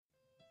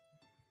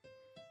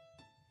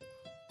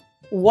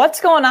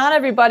What's going on,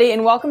 everybody,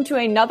 and welcome to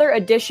another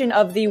edition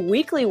of the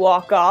Weekly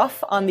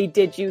Walk-Off on the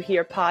Did You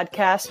Hear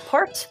podcast,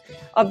 part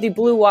of the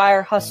Blue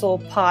Wire Hustle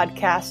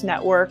podcast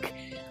network.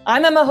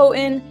 I'm Emma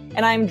Houghton,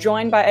 and I'm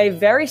joined by a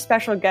very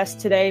special guest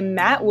today,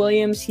 Matt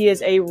Williams. He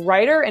is a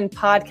writer and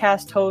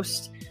podcast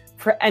host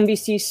for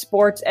NBC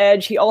Sports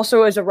Edge. He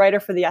also is a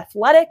writer for The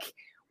Athletic,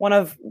 one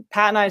of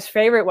Pat and I's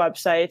favorite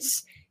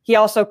websites. He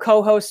also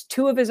co-hosts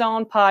two of his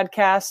own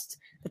podcasts,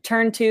 the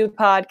Turn 2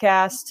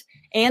 podcast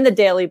and the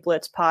Daily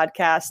Blitz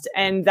podcast.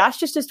 And that's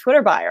just his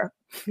Twitter bio.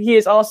 He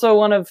is also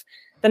one of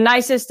the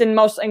nicest and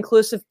most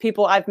inclusive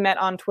people I've met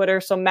on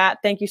Twitter. So Matt,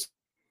 thank you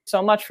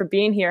so much for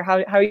being here.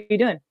 How are you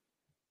doing?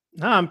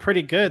 No, I'm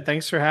pretty good.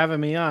 Thanks for having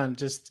me on.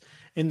 Just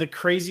in the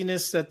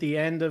craziness at the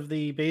end of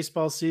the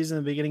baseball season,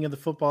 the beginning of the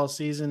football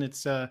season,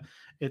 it's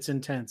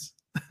intense.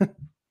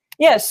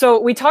 Yeah.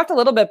 So we talked a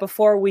little bit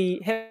before we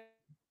hit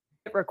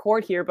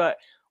record here, but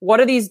what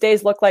do these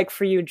days look like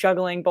for you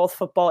juggling both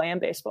football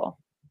and baseball?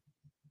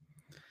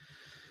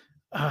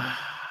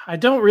 I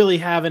don't really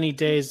have any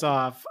days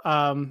off.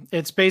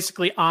 It's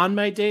basically on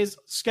my days,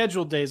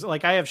 scheduled days.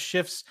 Like I have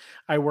shifts.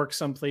 I work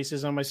some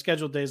places. On my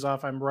scheduled days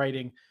off, I'm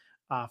writing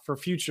for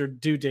future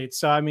due dates.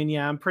 So, I mean,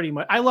 yeah, I'm pretty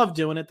much, I love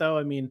doing it though.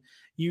 I mean,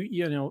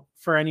 you know,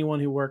 for anyone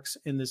who works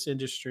in this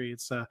industry,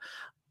 it's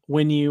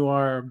when you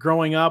are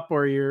growing up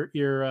or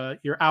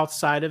you're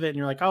outside of it and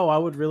you're like, oh, I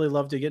would really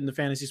love to get into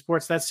fantasy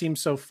sports. That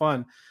seems so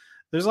fun.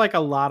 There's like a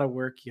lot of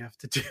work you have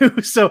to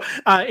do. So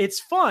it's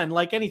fun,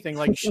 like anything,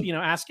 like, you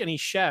know, ask any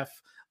chef,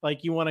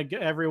 like you want to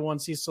get everyone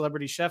sees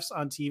celebrity chefs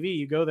on TV.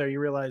 You go there, you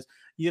realize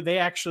they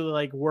actually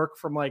like work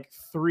from like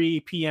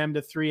 3 p.m.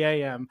 to 3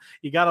 a.m.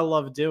 You got to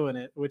love doing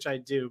it, which I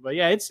do. But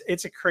yeah,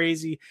 it's a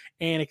crazy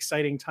and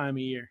exciting time of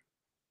year.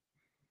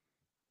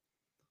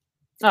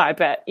 Oh, I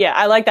bet. Yeah,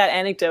 I like that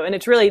anecdote. And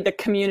it's really the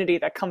community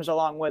that comes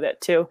along with it,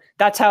 too.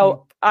 That's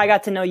how I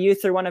got to know you,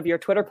 through one of your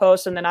Twitter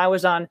posts. And then I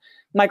was on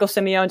Michael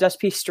Simeone's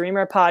SP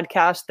Streamer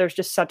podcast. There's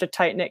just such a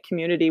tight-knit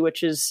community,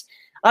 which is,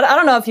 I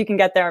don't know if you can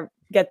get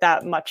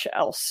that much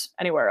else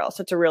anywhere else.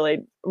 It's a really,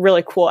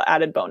 really cool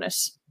added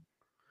bonus.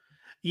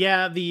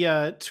 Yeah,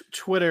 the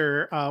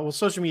Twitter,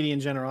 social media in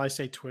general, I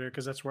say Twitter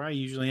because that's where I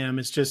usually am.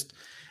 It's just,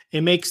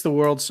 it makes the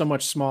world so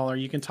much smaller.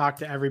 You can talk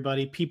to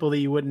everybody, people that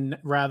you wouldn't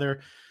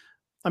rather.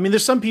 I mean,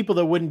 there's some people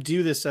that wouldn't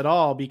do this at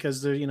all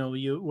because they're, you know,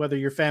 whether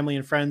your family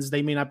and friends,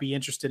 they may not be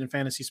interested in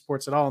fantasy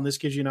sports at all. And this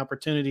gives you an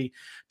opportunity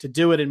to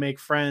do it and make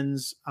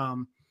friends. I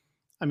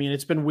mean,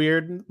 it's been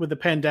weird with the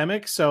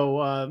pandemic.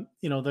 So,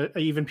 you know,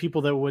 even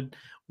people that would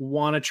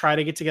want to try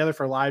to get together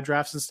for live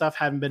drafts and stuff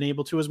haven't been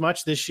able to as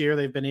much this year.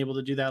 They've been able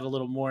to do that a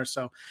little more.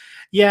 So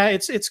yeah,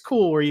 it's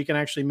cool where you can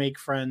actually make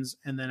friends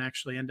and then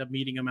actually end up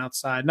meeting them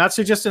outside. Not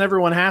suggesting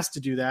everyone has to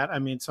do that. I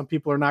mean, some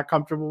people are not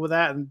comfortable with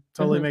that and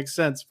totally makes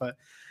sense, but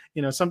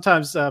you know,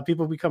 sometimes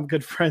people become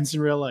good friends in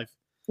real life.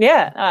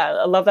 Yeah,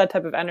 I love that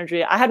type of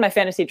energy. I had my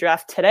fantasy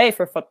draft today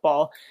for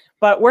football,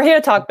 but we're here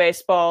to talk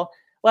baseball.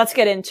 Let's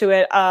get into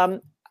it. Pat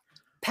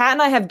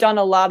and I have done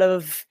a lot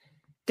of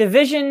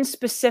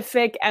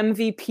division-specific,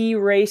 MVP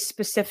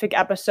race-specific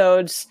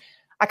episodes.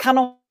 I kind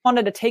of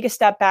wanted to take a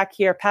step back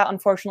here. Pat,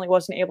 unfortunately,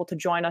 wasn't able to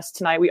join us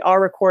tonight. We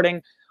are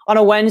recording on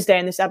a Wednesday,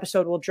 and this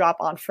episode will drop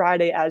on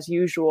Friday as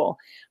usual.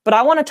 But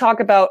I want to talk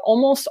about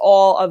almost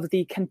all of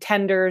the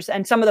contenders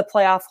and some of the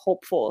playoff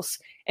hopefuls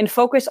and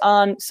focus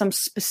on some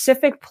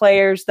specific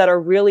players that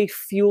are really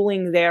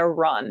fueling their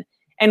run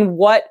and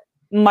what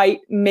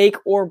might make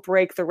or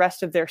break the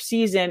rest of their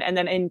season, and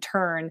then in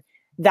turn,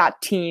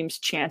 that team's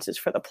chances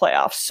for the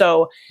playoffs.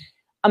 So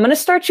I'm going to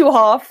start you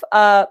off.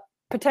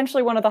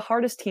 Potentially one of the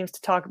hardest teams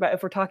to talk about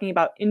if we're talking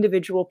about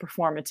individual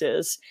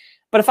performances.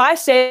 But if I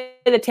say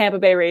the Tampa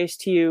Bay Rays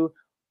to you,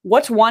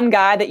 what's one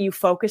guy that you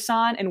focus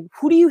on, and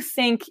who do you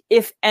think,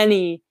 if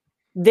any,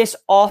 this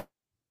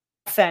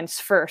offense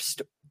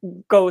first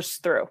goes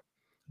through?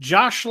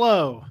 Josh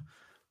Lowe.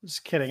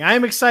 Just kidding. I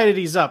am excited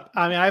he's up.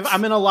 I mean,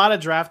 I'm in a lot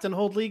of draft and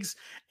hold leagues,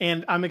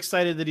 and I'm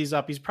excited that he's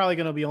up. He's probably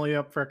going to be only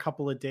up for a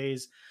couple of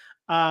days.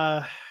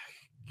 God,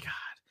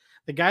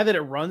 the guy that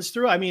it runs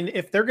through. I mean,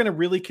 if they're going to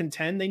really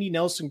contend, they need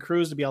Nelson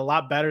Cruz to be a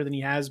lot better than he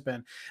has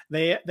been.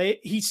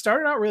 He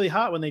started out really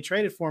hot when they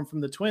traded for him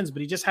from the Twins,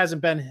 but he just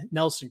hasn't been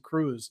Nelson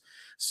Cruz.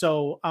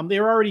 So they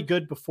were already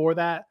good before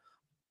that,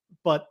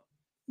 but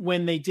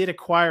when they did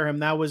acquire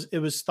him, it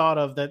was thought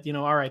of that, you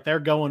know, all right, they're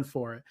going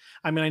for it.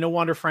 I mean, I know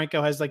Wander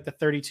Franco has like the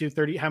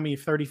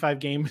 35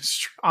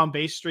 games on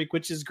base streak,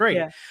 which is great.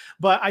 Yeah.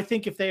 But I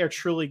think if they are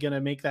truly going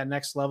to make that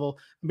next level,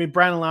 I mean,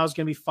 Brandon Lau is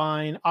going to be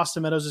fine.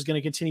 Austin Meadows is going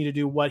to continue to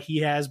do what he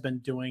has been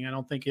doing. I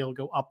don't think he'll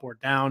go up or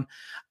down.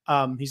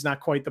 He's not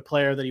quite the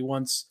player that we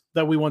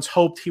once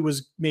hoped he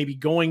was maybe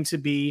going to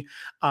be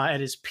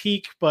at his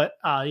peak. But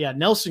yeah,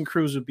 Nelson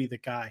Cruz would be the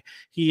guy.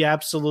 He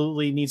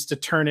absolutely needs to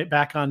turn it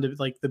back onto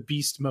like the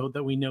beast mode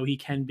that we know he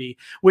can be,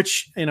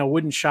 which, you know,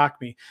 wouldn't shock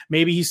me.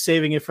 Maybe he's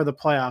saving it for the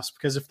playoffs,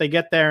 because if they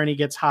get there and he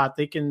gets hot,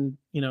 he can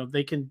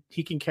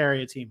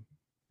carry a team.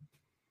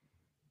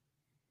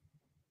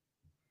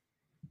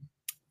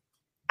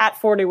 At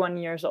 41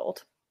 years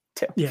old,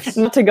 too. Yes.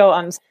 Not to go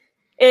on.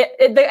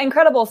 The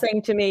incredible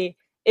thing to me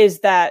is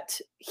that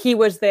he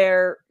was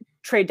their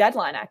trade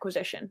deadline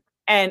acquisition.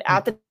 And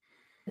at the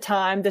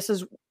time, this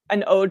is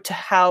an ode to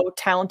how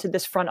talented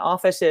this front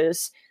office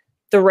is.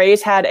 The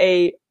Rays had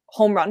a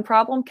home run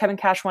problem. Kevin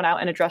Cash went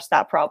out and addressed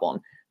that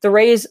problem. The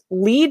Rays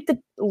lead the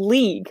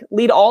league,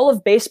 lead all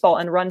of baseball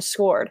in runs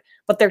scored,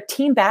 but their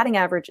team batting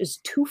average is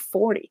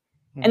 240.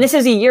 And this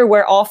is a year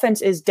where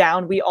offense is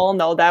down. We all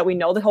know that. We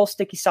know the whole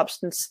sticky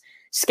substance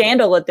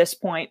scandal at this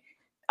point.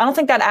 I don't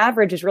think that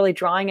average is really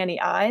drawing any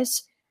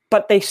eyes,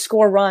 but they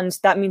score runs.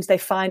 That means they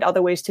find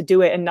other ways to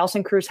do it. And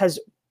Nelson Cruz has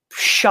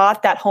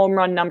shot that home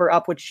run number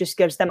up, which just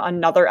gives them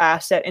another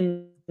asset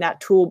in that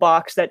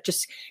toolbox that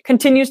just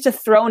continues to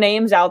throw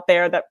names out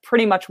there that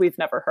pretty much we've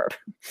never heard.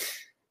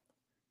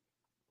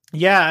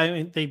 Yeah, I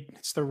mean,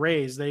 it's the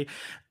Rays. They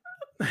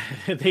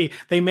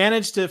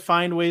managed to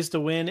find ways to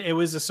win. It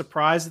was a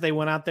surprise that they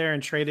went out there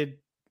and traded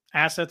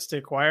assets to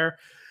acquire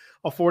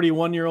a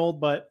 41-year-old,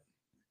 but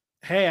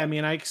hey, I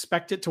mean, I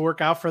expect it to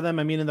work out for them.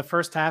 I mean, in the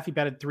first half, he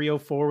batted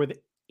 .304 with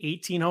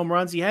 18 home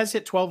runs. He has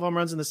hit 12 home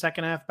runs in the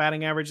second half.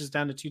 Batting average is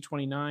down to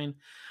 229.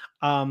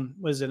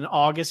 Was in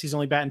August. He's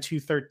only batting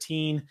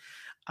 .213.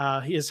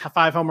 He has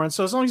 5 home runs.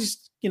 So as long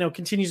as he,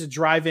 continues to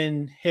drive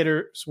in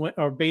hitters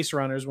or base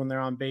runners when they're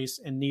on base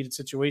in needed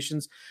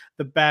situations,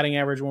 the batting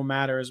average won't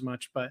matter as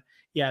much. But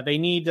yeah, they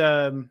need,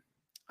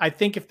 I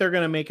think if they're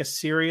going to make a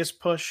serious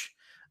push,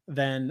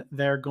 then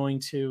they're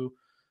going to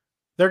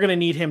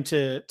need him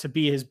to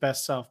be his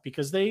best self,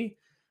 because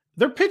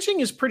their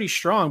pitching is pretty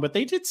strong, but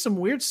they did some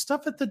weird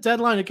stuff at the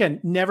deadline. Again,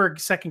 never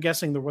second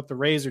guessing what the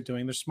Rays are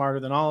doing. They're smarter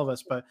than all of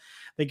us, but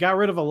they got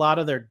rid of a lot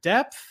of their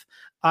depth.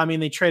 I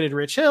mean, they traded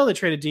Rich Hill, they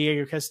traded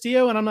Diego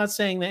Castillo, and I'm not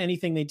saying that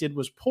anything they did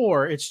was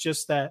poor. It's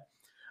just that,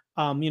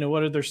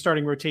 what are their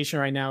starting rotation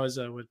right now is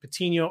with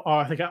Patino.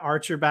 They got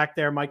Archer back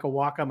there, Michael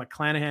Wacha,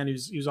 McClanahan,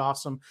 who's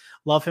awesome.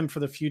 Love him for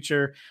the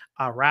future.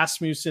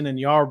 Rasmussen and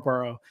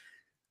Yarborough.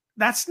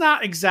 That's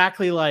not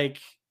exactly like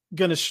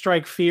going to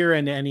strike fear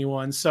into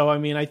anyone. So, I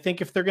mean, I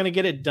think if they're going to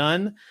get it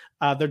done,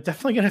 they're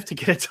definitely going to have to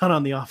get it done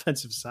on the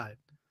offensive side.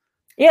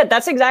 Yeah,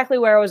 that's exactly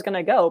where I was going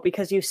to go,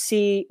 because you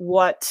see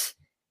what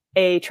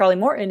a Charlie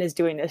Morton is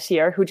doing this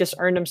year, who just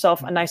earned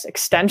himself a nice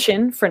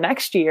extension for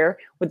next year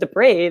with the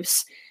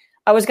Braves.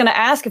 I was going to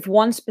ask if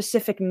one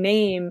specific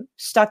name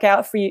stuck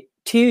out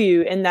to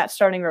you in that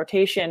starting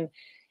rotation.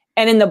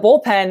 And in the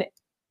bullpen,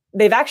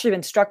 they've actually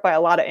been struck by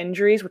a lot of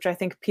injuries, which I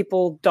think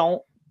people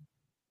don't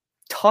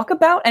talk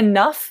about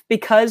enough,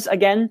 because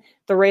again,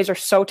 the Rays are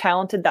so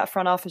talented. That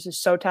front office is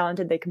so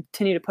talented. They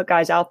continue to put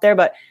guys out there,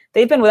 but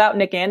they've been without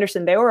Nick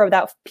Anderson. They were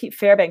without Pete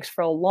Fairbanks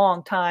for a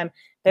long time.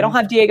 They don't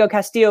have Diego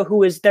Castillo,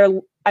 who is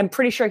I'm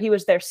pretty sure he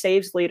was their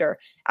saves leader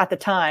at the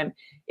time.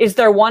 Is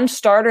there one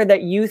starter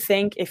that you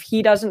think if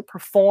he doesn't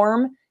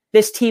perform,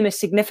 this team is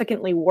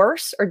significantly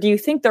worse? Or do you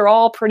think they're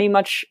all pretty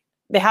much,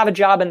 they have a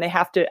job and they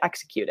have to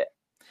execute it?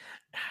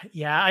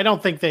 Yeah, I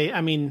don't think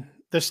the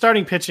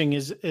starting pitching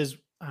is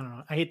I don't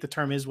know. I hate the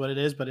term is what it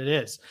is, but it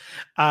is.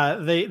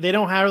 They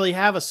don't really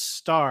have a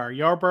star.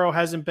 Yarborough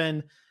hasn't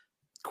been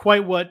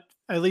quite what,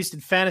 at least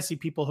in fantasy,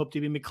 people hope to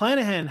be.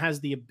 McClanahan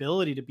has the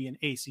ability to be an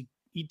ace.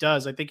 He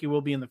does. I think he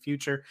will be in the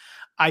future.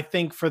 I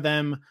think for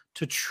them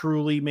to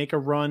truly make a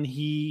run,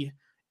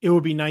 it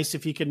would be nice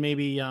if he could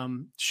maybe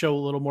show a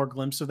little more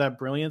glimpse of that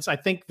brilliance. I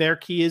think their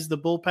key is the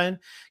bullpen,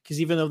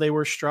 because even though they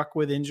were struck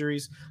with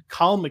injuries,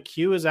 Colin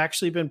McHugh has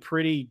actually been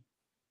pretty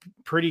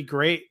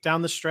great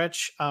down the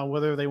stretch.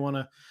 Whether they want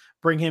to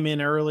bring him in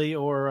early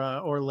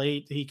or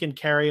late, he can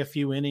carry a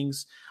few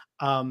innings.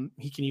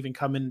 He can even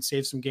come in and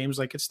save some games.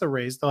 Like, it's the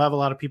Rays. They'll have a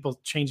lot of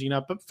people changing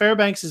up, but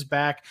Fairbanks is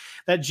back.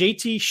 That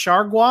JT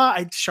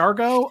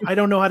Shargo, I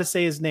don't know how to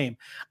say his name.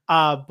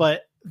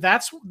 But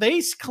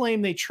they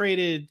claim they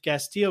traded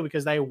Castillo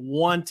because they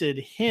wanted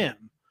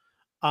him.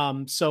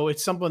 So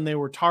it's someone they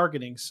were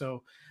targeting.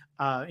 So,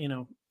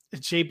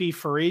 JB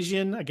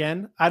Farasian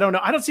again. I don't know.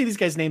 I don't see these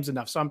guys' names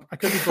enough, so I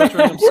could be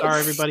butchering them. Sorry,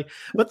 everybody.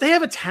 But they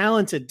have a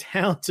talented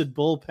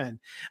bullpen.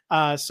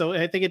 So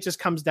I think it just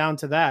comes down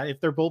to that. If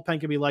their bullpen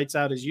can be lights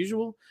out as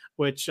usual,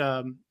 which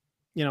I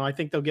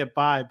think they'll get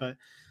by. But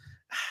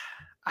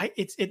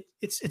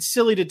it's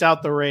silly to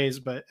doubt the Rays.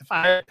 But if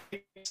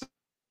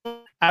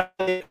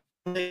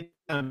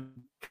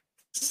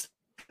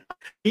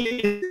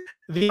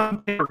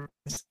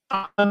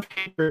on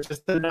paper,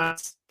 just the not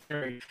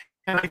scary.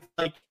 And I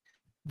like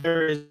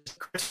there is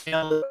Chris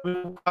Hale,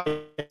 to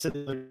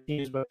the other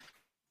teams, but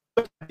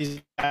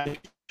these guys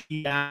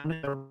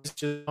down,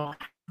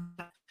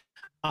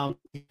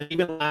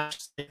 even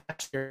last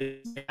year,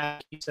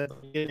 he said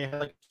they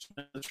had like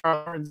the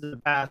Chargers in the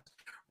past.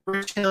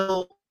 Rich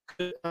Hill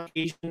could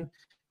occasionally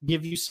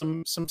give you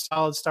some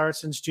solid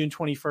starts since June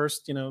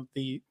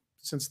 21st.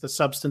 Since the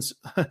substance,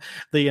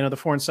 the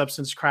foreign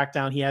substance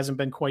crackdown, he hasn't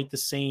been quite the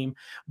same.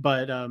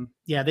 But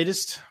they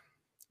just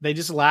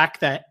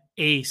lack that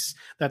ace,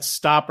 that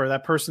stopper,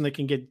 that person that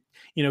can get,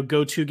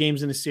 go 2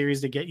 games in a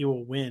series to get you a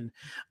win.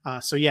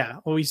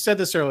 We said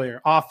this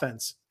earlier,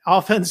 offense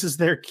is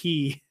their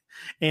key,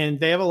 and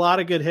they have a lot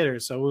of good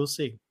hitters. So we'll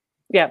see.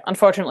 Yeah,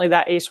 unfortunately,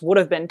 that ace would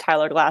have been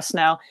Tyler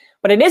Glasnow.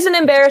 But it is an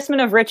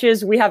embarrassment of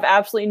riches. We have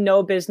absolutely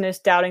no business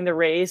doubting the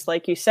Rays,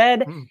 like you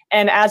said.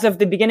 And as of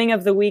the beginning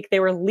of the week, they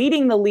were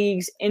leading the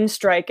leagues in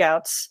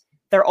strikeouts.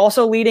 They're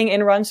also leading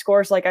in run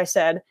scores, like I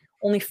said.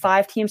 Only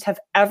 5 teams have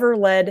ever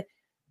led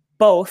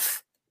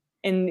both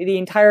in the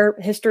entire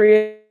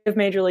history of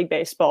Major League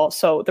Baseball.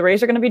 So the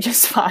Rays are going to be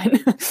just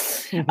fine.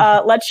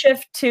 Let's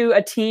shift to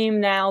a team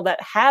now that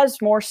has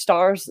more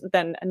stars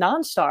than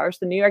non-stars,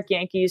 the New York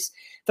Yankees.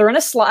 They're in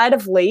a slide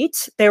of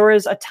late. There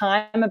was a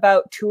time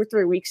about 2 or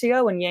 3 weeks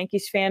ago when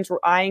Yankees fans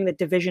were eyeing the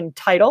division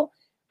title.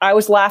 I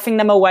was laughing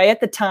them away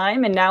at the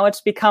time, and now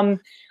it's become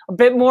a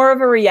bit more of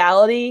a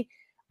reality.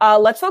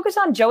 Let's focus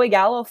on Joey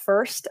Gallo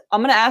first.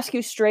 I'm going to ask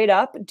you straight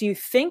up, do you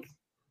think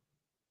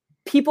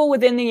people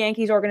within the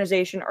Yankees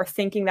organization are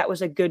thinking that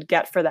was a good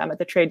get for them at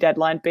the trade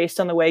deadline based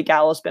on the way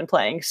Gallo's been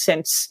playing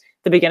since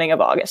the beginning of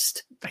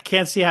August? I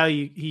can't see how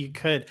you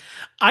could.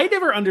 I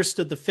never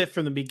understood the fit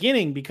from the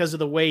beginning because of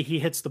the way he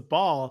hits the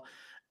ball.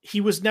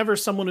 He was never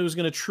someone who was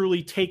going to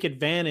truly take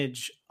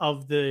advantage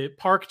of the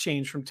park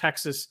change from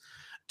Texas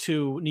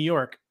to New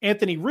York.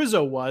 Anthony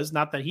Rizzo was,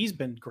 not that he's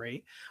been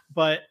great,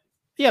 but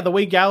yeah, the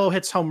way Gallo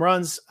hits home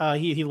runs,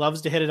 he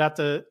loves to hit it out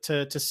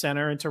to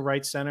center and to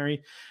right center.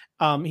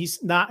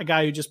 He's not a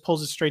guy who just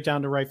pulls it straight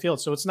down to right field.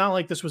 So it's not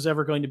like this was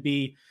ever going to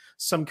be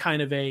some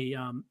kind of a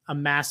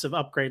massive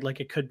upgrade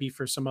like it could be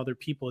for some other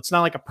people. It's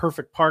not like a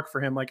perfect park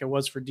for him like it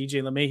was for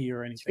DJ LeMahieu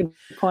or anything.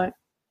 Good point.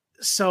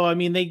 So, I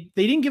mean, they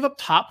didn't give up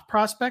top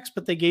prospects,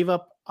 but they gave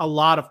up a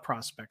lot of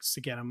prospects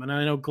to get him. And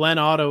I know Glenn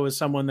Otto is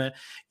someone that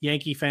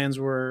Yankee fans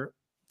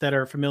that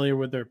are familiar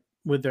with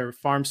their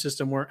farm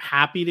system weren't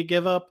happy to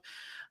give up.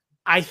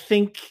 I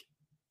think,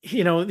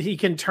 he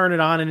can turn it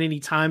on at any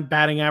time.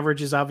 Batting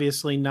average is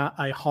obviously not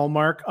a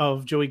hallmark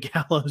of Joey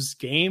Gallo's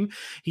game.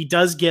 He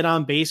does get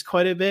on base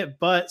quite a bit,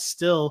 but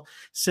still,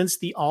 since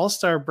the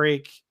All-Star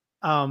break,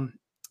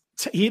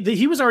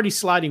 he was already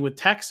sliding with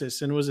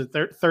Texas and was at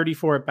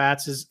 34 at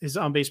bats. His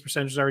on base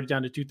percentage is already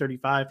down to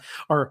 235,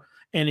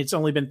 and it's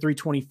only been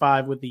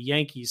 325 with the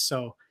Yankees.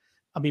 So,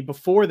 I mean,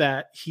 before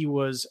that, he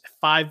was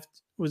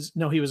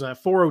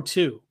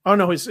 402. Oh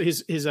no,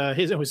 his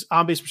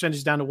on base percentage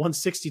is down to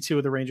 162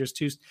 with the Rangers,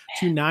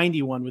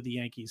 291 with the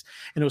Yankees,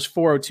 and it was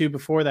 402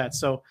 before that.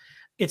 So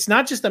it's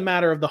not just a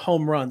matter of the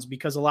home runs,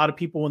 because a lot of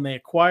people, when they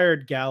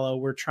acquired Gallo,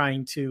 were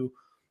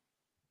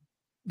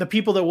the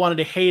people that wanted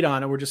to hate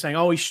on it were just saying,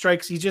 oh, he's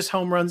just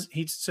home runs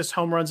and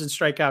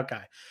strikeout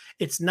guy.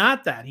 It's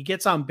not that. He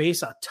gets on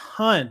base a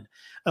ton.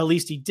 At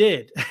least he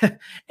did.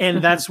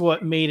 And that's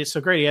what made it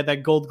so great. He had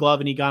that Gold Glove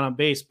and he got on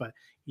base, but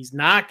he's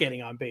not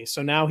getting on base.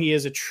 So now he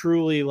is a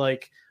truly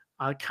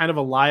kind of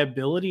a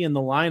liability in the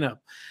lineup.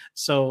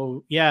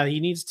 So yeah, he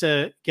needs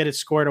to get it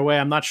squared away.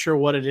 I'm not sure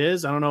what it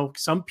is. I don't know.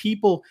 Some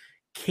people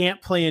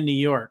can't play in New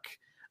York.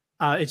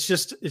 It's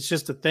just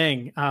a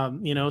thing.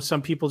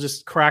 Some people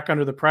just crack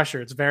under the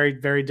pressure. It's very,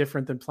 very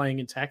different than playing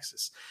in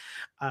Texas.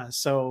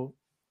 So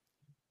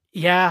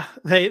yeah,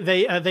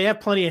 they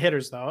have plenty of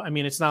hitters though. I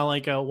mean, it's not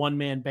like a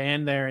one-man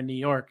band there in New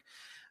York.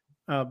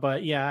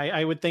 But yeah,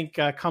 I would think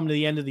come to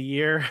the end of the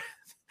year,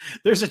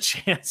 there's a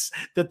chance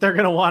that they're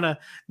going to want to,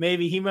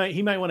 maybe he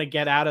might want to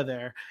get out of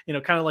there,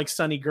 kind of like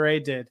Sonny Gray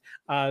did.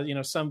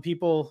 Some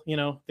people,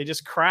 they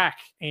just crack,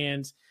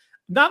 and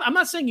I'm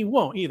not saying you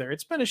won't either.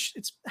 It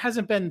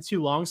hasn't been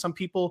too long. Some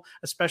people,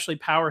 especially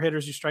power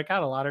hitters who strike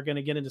out a lot, are going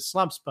to get into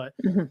slumps, but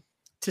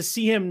to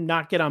see him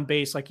not get on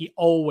base like he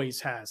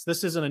always has,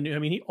 this isn't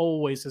he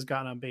always has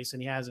gotten on base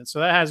and he hasn't. So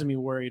that has me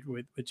worried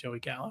with Joey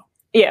Gallo.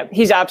 Yeah,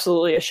 he's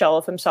absolutely a shell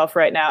of himself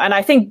right now. And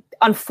I think,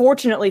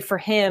 unfortunately for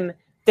him,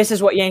 this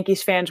is what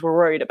Yankees fans were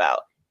worried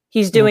about.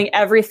 He's doing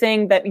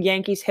everything that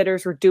Yankees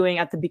hitters were doing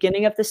at the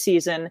beginning of the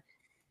season,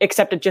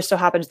 except it just so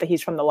happens that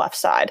he's from the left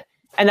side.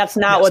 And that's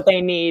not what they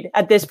need.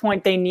 At this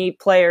point, they need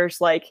players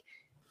like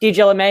DJ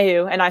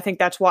LeMahieu. And I think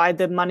that's why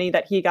the money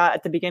that he got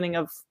at the beginning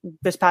of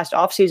this past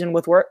offseason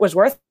was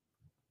worth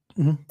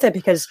it,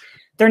 because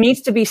there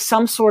needs to be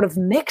some sort of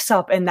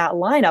mix-up in that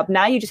lineup.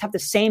 Now you just have the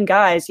same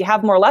guys. You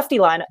have more lefty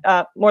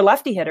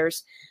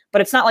hitters,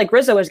 but it's not like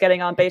Rizzo is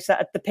getting on base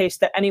at the pace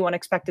that anyone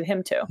expected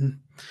him to.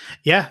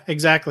 Yeah,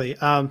 exactly.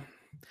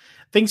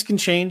 Things can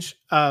change.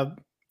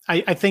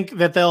 I think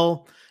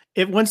that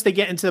once they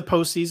get into the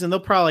postseason, they'll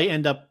probably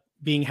end up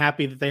being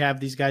happy that they have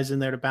these guys in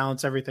there to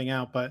balance everything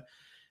out. But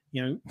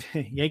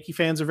Yankee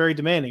fans are very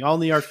demanding. All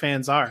New York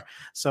fans are.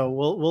 So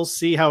we'll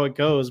see how it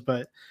goes.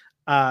 But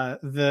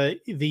the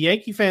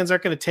Yankee fans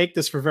aren't going to take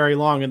this for very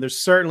long, and they're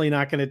certainly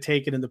not going to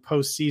take it in the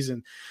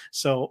postseason.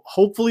 So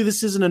hopefully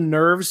this isn't a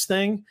nerves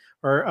thing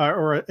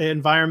or an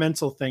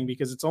environmental thing,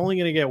 because it's only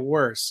going to get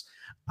worse.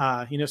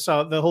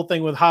 So the whole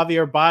thing with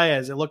Javier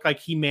Baez, it looked like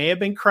he may have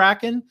been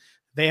cracking.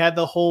 They had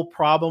the whole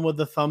problem with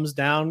the thumbs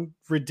down,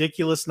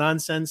 ridiculous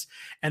nonsense.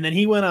 And then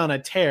he went on a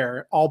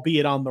tear,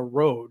 albeit on the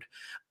road.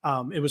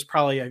 It was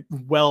probably a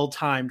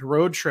well-timed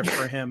road trip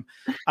for him.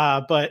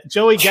 But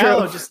Joey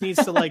Gallo just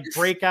needs to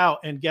break out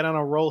and get on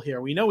a roll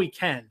here. We know he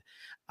can.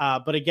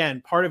 But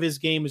again, part of his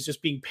game is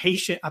just being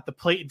patient at the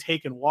plate and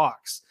taking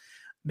walks.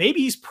 Maybe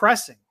he's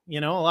pressing. A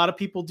lot of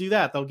people do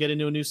that. They'll get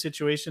into a new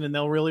situation and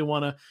they'll really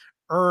want to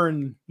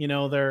earn,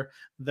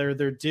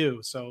 their due.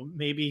 So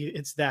maybe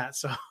it's that.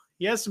 So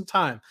he has some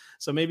time.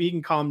 So maybe he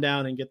can calm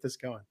down and get this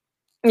going.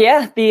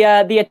 Yeah,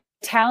 the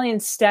Italian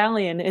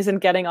stallion isn't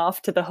getting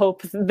off to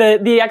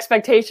the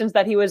expectations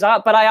that he was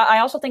up. But I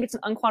also think it's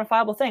an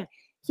unquantifiable thing.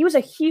 He was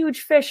a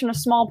huge fish in a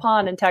small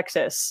pond in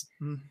Texas,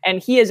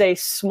 and he is a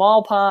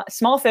small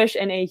fish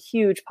in a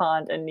huge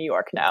pond in New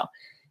York now.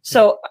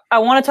 So I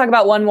want to talk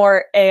about one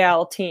more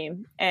AL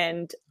team,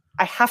 and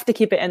I have to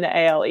keep it in the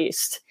AL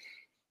East.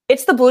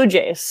 It's the Blue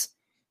Jays,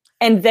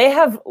 and they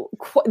have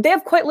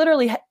quite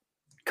literally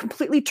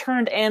completely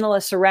turned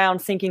analysts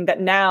around, thinking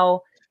that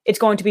now it's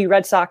going to be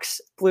Red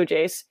Sox, Blue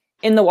Jays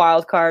in the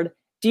wild card.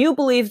 Do you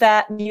believe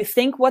that? Do you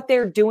think what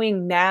they're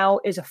doing now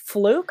is a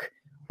fluke,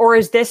 or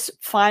is this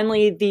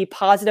finally the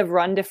positive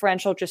run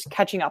differential just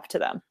catching up to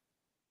them?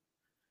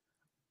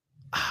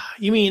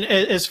 You mean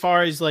as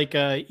far as like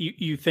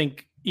you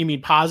think? You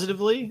mean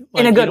positively?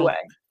 Like, in a good way.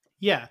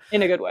 Yeah,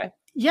 in a good way.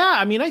 Yeah,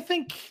 I mean,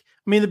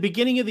 the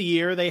beginning of the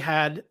year they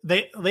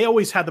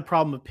always had the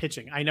problem of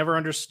pitching. I never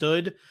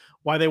understood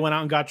why they went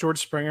out and got George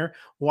Springer,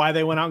 why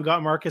they went out and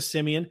got Marcus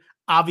Semien.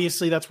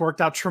 Obviously, that's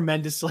worked out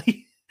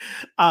tremendously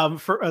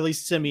for at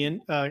least Semien.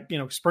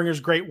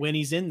 Springer's great when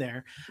he's in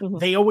there. Mm-hmm.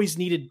 They always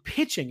needed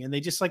pitching, and they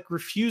just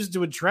refused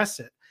to address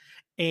it.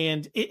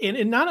 And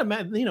not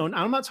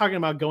I'm not talking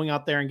about going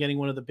out there and getting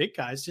one of the big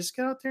guys. Just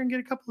get out there and get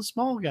a couple of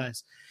small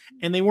guys.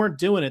 And they weren't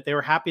doing it. They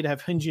were happy to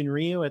have Hyun-Jin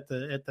Ryu at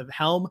the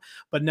helm,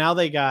 but now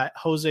they got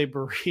Jose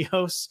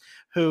Barrios,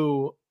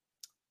 who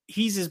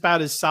he's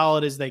about as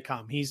solid as they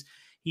come. He's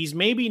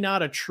maybe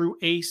not a true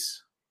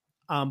ace,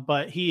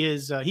 but he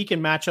is. He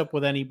can match up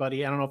with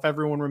anybody. I don't know if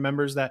everyone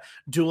remembers that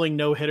dueling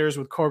no hitters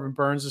with Corbin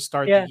Burns to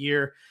start the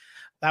year.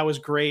 That was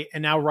great.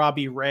 And now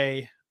Robbie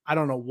Ray. I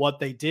don't know what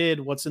they did,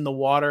 what's in the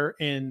water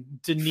in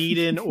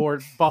Dunedin or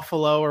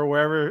Buffalo or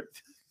wherever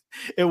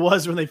it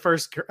was when they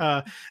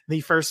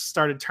first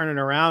started turning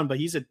around, but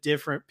he's a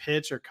different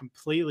pitcher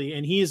completely.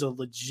 And he is a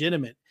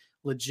legitimate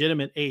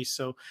ace.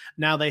 So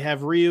now they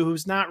have Ryu,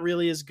 who's not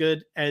really as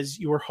good as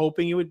you were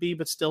hoping he would be,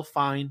 but still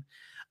fine.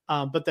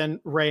 But then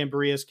Ray and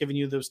Barrios giving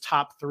you those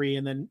top three.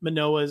 And then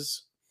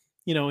Manoah's,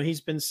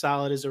 he's been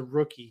solid as a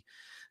rookie.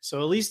 So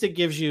at least it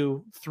gives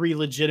you three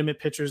legitimate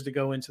pitchers to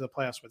go into the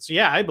playoffs with. So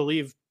yeah, I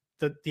believe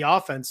that the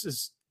offense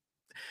is,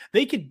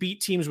 they could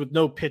beat teams with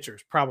no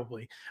pitchers.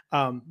 Probably.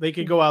 They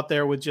could go out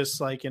there with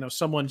just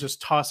someone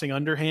just tossing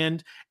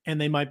underhand,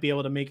 and they might be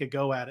able to make a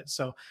go at it.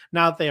 So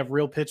now that they have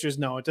real pitchers,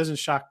 no, it doesn't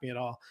shock me at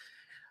all.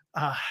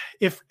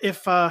 If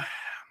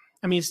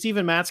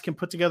Steven Matz can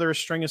put together a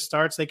string of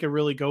starts, they could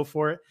really go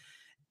for it.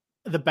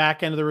 The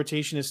back end of the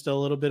rotation is still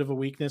a little bit of a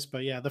weakness,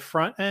 but yeah, the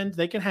front end,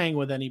 they can hang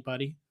with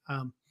anybody.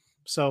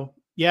 So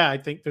yeah, I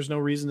think there's no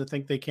reason to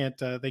think they can't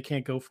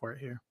go for it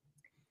here.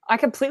 I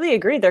completely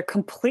agree. They're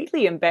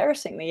completely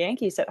embarrassing the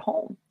Yankees at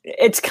home.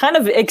 It's kind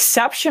of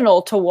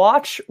exceptional to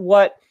watch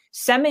what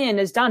Semien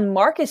has done.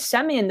 Marcus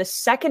Semien, the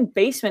second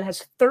baseman,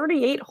 has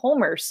 38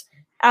 homers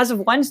as of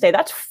Wednesday.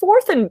 That's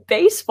fourth in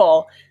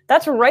baseball.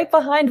 That's right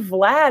behind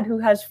Vlad, who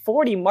has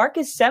 40.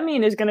 Marcus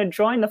Semien is going to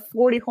join the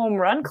 40 home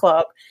run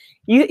club.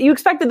 You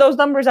expected those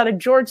numbers out of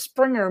George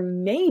Springer,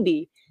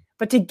 maybe.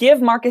 But to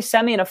give Marcus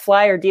Semien a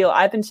flyer deal,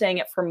 I've been saying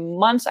it for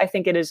months. I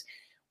think it is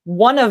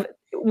one of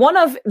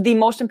the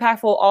most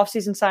impactful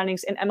offseason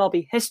signings in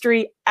MLB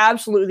history.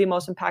 Absolutely the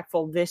most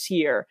impactful this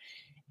year.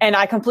 And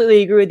I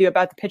completely agree with you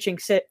about the pitching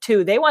sit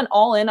too. They went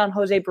all in on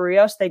Jose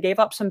Barrios. They gave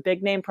up some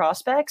big name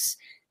prospects.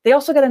 They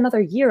also got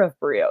another year of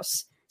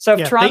Barrios. So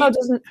if Toronto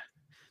doesn't,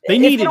 they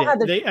needed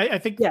it. I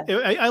think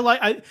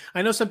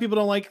I know some people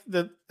don't like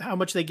how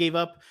much they gave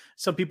up.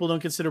 Some people don't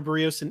consider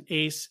Barrios an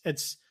ace.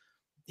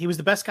 He was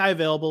the best guy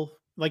available.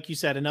 Like you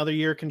said, another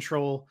year of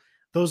control.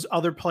 Those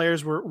other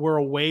players were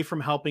away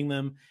from helping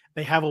them.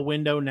 They have a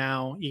window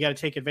now. You got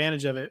to take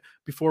advantage of it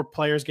before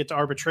players get to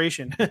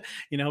arbitration,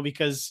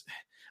 because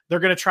they're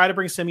going to try to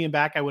bring Semien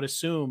back, I would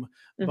assume.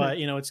 Mm-hmm. But,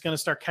 it's going to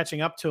start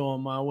catching up to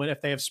them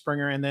if they have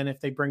Springer. And then if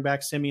they bring back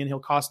Semien, he'll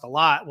cost a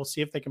lot. We'll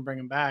see if they can bring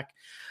him back.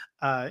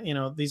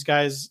 These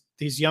guys,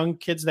 these young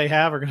kids they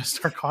have are going to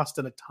start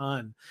costing a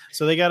ton.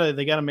 So they got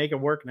to make it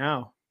work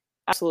now.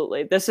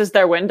 Absolutely. This is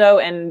their window.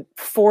 And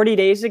 40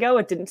 days ago,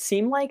 it didn't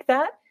seem like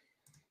that.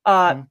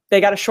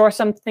 They got to shore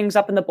some things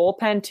up in the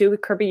bullpen too,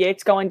 with Kirby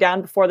Yates going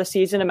down before the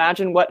season.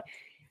 Imagine what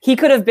he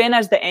could have been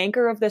as the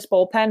anchor of this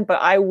bullpen, but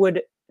I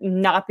would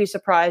not be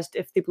surprised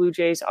if the Blue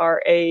Jays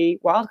are a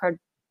wildcard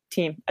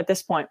team at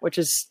this point, which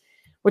is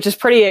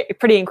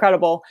pretty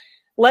incredible.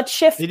 Let's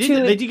shift they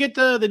did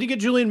get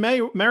Julian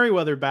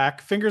Merriweather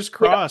back. Fingers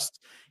crossed.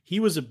 Yeah. He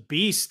was a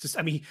beast.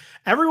 I mean,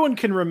 everyone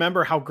can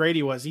remember how great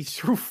he was. He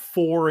threw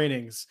 4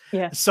 innings.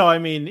 Yeah. So, I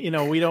mean,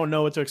 we don't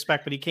know what to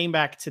expect, but he came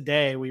back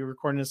today. We were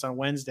recording this on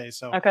Wednesday.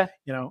 So, okay.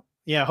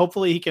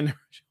 Hopefully he can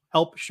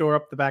help shore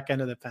up the back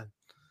end of the pen.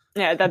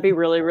 Yeah, that'd be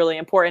really, really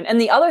important.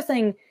 And the other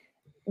thing,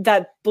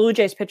 that Blue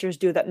Jays pitchers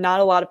do that not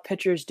a lot of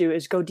pitchers do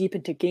is go deep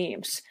into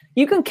games.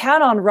 You can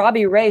count on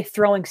Robbie Ray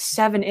throwing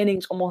 7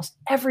 innings almost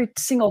every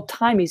single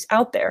time he's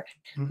out there.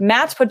 Mm-hmm.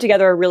 Matt's put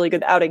together a really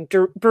good outing.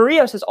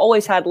 Barrios has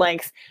always had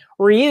length.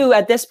 Ryu,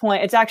 at this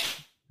point, it's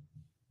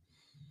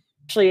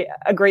actually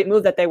a great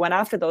move that they went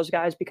after those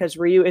guys because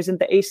Ryu isn't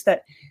the ace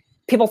that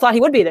people thought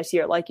he would be this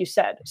year, like you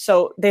said.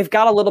 So they've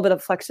got a little bit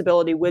of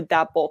flexibility with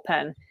that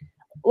bullpen.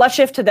 Let's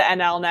shift to the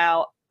NL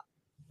now.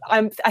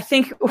 I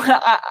think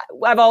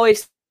I've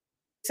always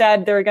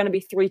said there are going to be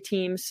 3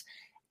 teams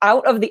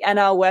out of the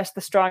NL West,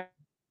 the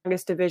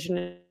strongest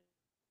division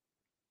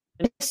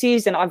this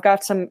season. I've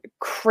got some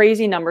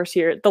crazy numbers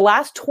here. The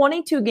last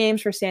 22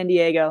 games for San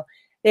Diego,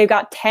 they've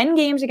got 10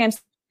 games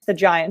against the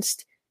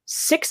Giants,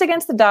 6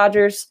 against the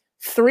Dodgers,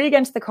 3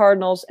 against the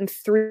Cardinals, and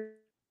 3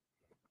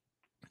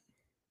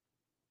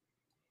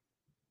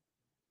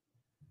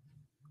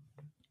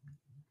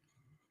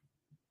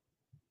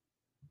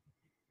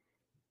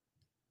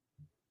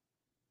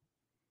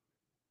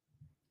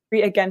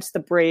 against the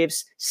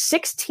Braves.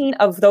 16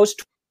 of those.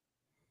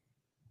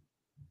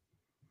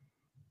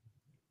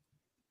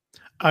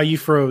 You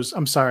froze.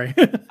 I'm sorry.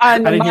 I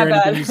didn't hear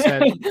anything you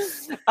said.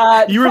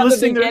 You were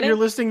listing you're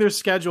listing their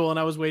schedule, and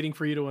I was waiting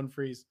for you to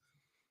unfreeze.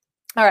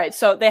 All right,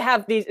 so they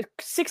have these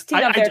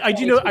 16 of their. I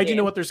do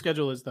know what their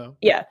schedule is, though.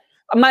 Yeah,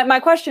 my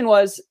question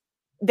was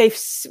they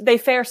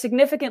fare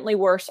significantly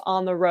worse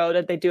on the road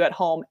than they do at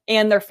home,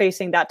 and they're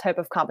facing that type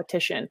of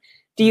competition.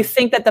 Do you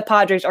think that the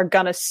Padres are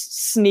gonna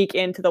sneak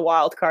into the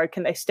wild card?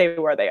 Can they stay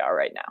where they are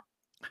right now?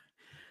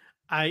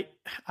 I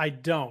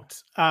don't.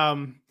 I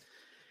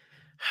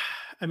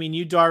mean,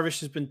 Yu Darvish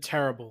has been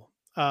terrible.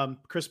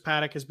 Chris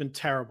Paddock has been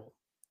terrible.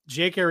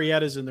 Jake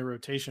Arrieta's in the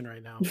rotation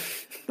right now.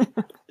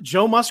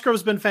 Joe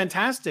Musgrove's been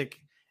fantastic.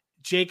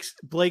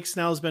 Blake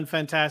Snell's been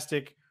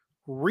fantastic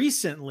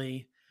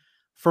recently.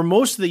 For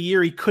most of the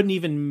year, he couldn't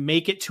even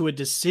make it to a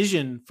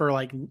decision for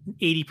like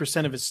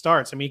 80% of his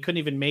starts. I mean, he couldn't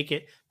even make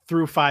it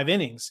through 5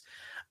 innings.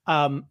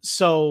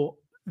 So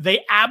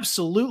they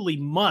absolutely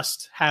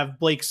must have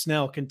Blake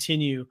Snell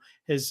continue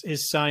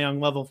his Cy Young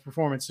level of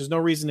performance. There's no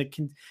reason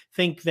to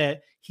think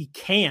that he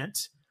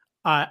can't.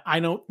 I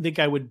don't think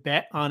I would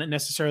bet on it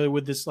necessarily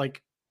with this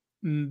like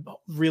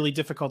really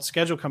difficult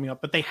schedule coming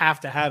up, but they have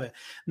to have it.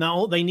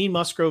 Now they need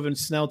Musgrove and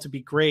Snell to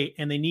be great,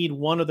 and they need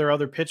one of their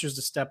other pitchers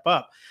to step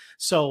up.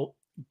 So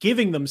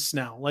giving them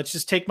Snell, let's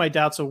just take my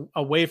doubts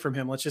away from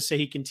him. Let's just say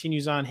he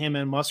continues on, him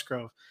and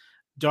Musgrove.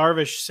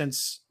 Darvish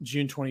since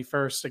June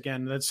 21st.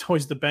 Again, that's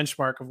always the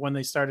benchmark of when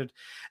they started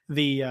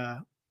the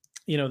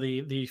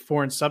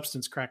foreign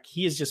substance crack.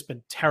 He has just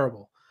been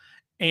terrible.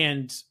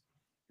 And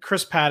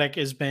Chris Paddock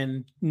has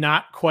been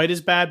not quite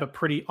as bad, but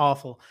pretty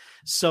awful.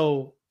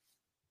 So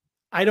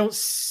they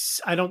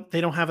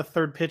don't have a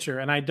third pitcher,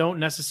 and I don't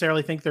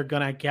necessarily think they're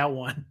going to get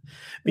one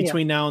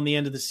between now and the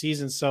end of the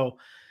season. So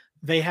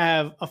they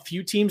have a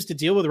few teams to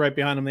deal with right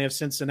behind them. They have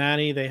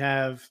Cincinnati, they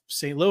have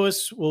St.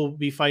 Louis will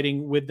be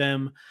fighting with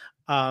them.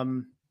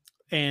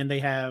 And they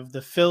have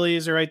the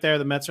Phillies are right there.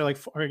 The Mets are like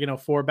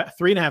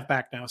 3.5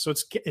 back now. So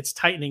it's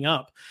tightening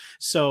up.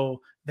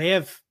 So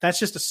that's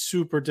just a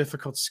super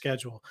difficult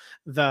schedule.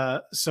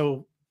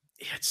 So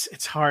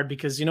it's hard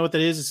because you know what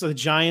that is? It's the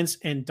Giants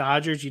and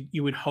Dodgers.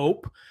 You would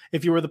hope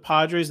if you were the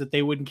Padres that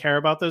they wouldn't care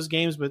about those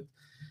games, but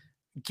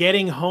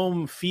getting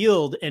home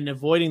field and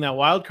avoiding that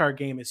wild card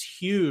game is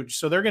huge.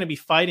 So they're going to be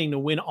fighting to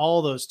win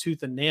all those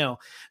tooth and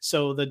nail.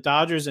 So the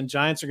Dodgers and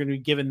Giants are going to be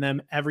giving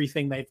them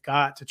everything they've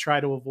got to try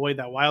to avoid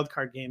that wild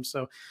card game.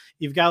 So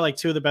you've got like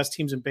 2 of the best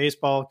teams in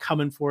baseball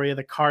coming for you.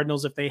 The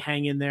Cardinals, if they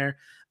hang in there,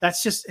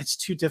 it's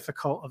too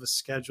difficult of a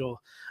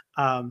schedule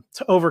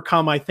to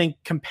overcome, I think,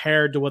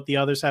 compared to what the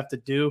others have to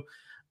do. It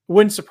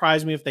wouldn't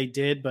surprise me if they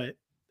did, but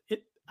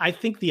I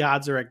think the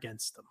odds are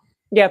against them.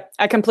 Yeah,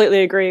 I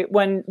completely agree.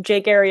 When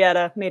Jake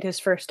Arrieta made his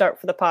first start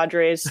for the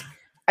Padres,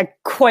 I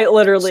quite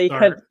literally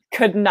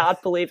could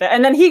not believe it.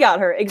 And then he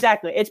got hurt.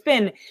 Exactly.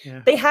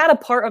 They had a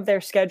part of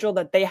their schedule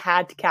that they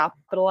had to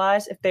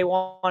capitalize if they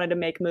wanted to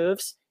make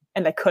moves,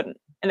 and they couldn't.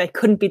 And they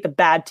couldn't beat the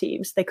bad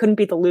teams. They couldn't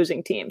beat the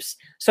losing teams.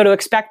 So to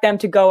expect them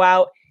to go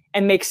out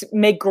and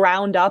make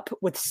ground up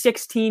with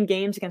 16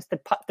 games against the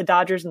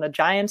Dodgers and the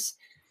Giants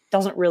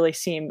doesn't really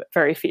seem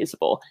very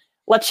feasible.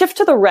 Let's shift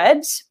to the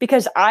Reds,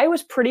 because I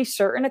was pretty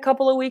certain a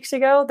couple of weeks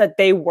ago that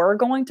they were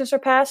going to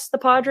surpass the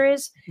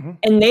Padres,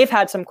 and they've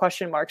had some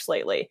question marks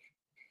lately.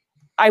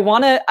 I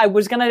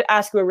was going to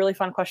ask you a really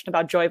fun question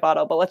about Joey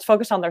Votto, but let's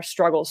focus on their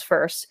struggles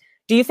first.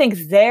 Do you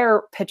think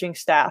their pitching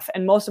staff,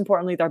 and most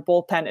importantly, their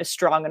bullpen, is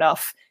strong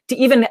enough to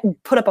even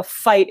put up a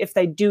fight if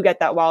they do get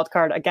that wild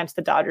card against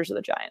the Dodgers or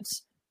the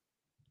Giants?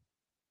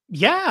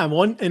 Yeah,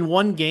 in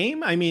one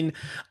game. I mean,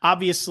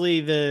 obviously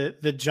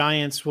the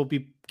Giants will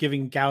be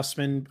giving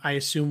Gausman. I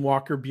assume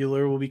Walker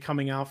Buehler will be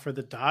coming out for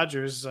the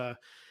Dodgers.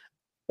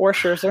 Or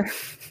Scherzer.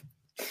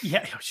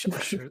 Yeah,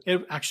 sure.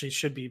 It actually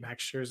should be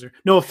Max Scherzer.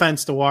 No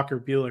offense to Walker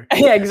Buehler.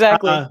 Yeah,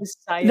 exactly.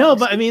 No,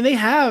 but I mean, they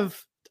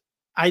have.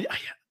 I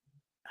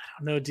don't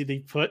don't know. Do they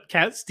put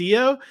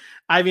Castillo?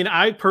 I mean,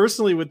 I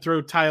personally would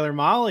throw Tyler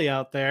Mahle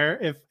out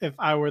there if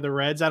I were the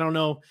Reds. I don't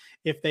know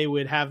if they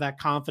would have that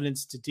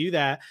confidence to do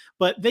that,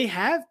 but they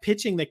have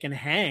pitching that can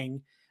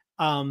hang,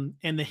 and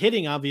the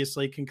hitting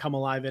obviously can come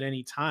alive at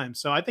any time.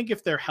 So I think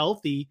if they're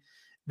healthy,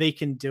 they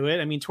can do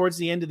it. I mean, towards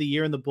the end of the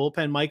year in the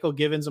bullpen, Michael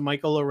Givens and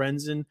Michael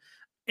Lorenzen,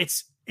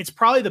 it's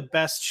probably the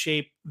best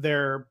shape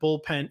their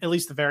bullpen, at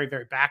least the very,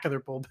 very back of their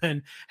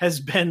bullpen, has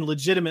been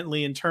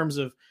legitimately in terms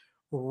of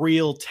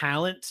real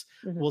talent.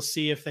 Mhm. We'll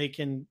see if they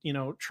can,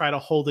 try to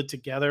hold it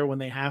together when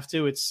they have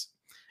to. It's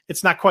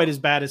not quite as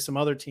bad as some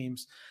other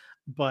teams,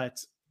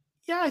 but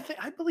yeah,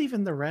 I believe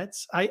in the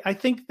Reds. I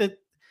think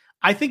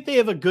they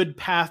have a good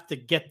path to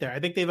get there. I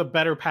think they have a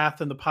better path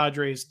than the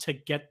Padres to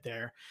get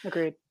there.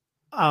 Agreed.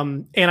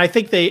 And I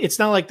think it's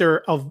not like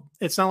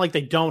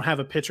they don't have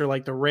a pitcher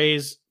like the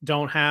Rays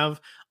don't have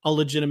a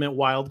legitimate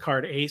wild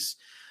card ace.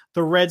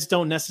 The Reds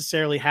don't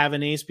necessarily have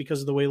an ace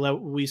because of the way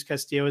Luis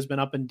Castillo has been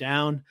up and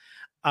down.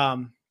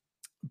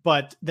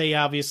 But they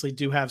obviously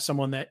do have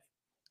someone that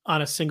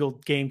on a single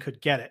game could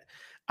get it.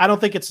 I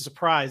don't think it's a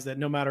surprise that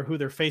no matter who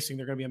they're facing,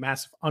 they're going to be a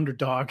massive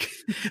underdog.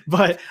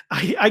 But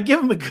I give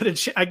them a good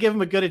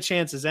a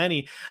chance as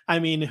any. I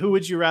mean, who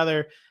would you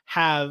rather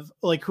have?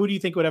 Like, who do you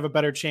think would have a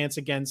better chance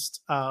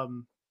against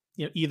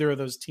either of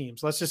those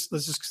teams? Let's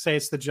just say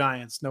it's the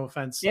Giants. No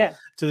offense to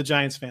the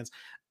Giants fans.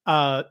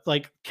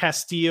 Like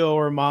Castillo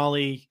or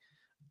Mahle.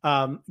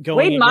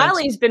 Wade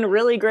Miley's been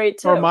really great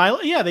too. Or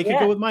Miley, yeah, they could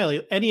go with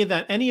Miley. Any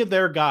of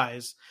their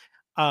guys.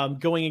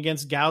 Going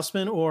against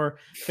Gausman, or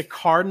the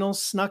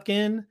Cardinals snuck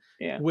in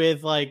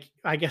with, like,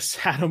 I guess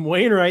Adam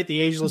Wainwright,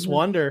 the ageless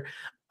wonder.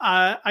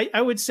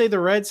 I would say the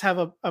Reds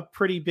have a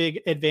pretty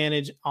big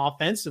advantage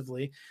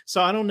offensively.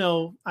 So I don't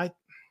know.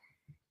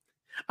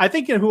 I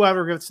think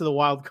whoever gets to the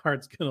wild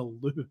card's going to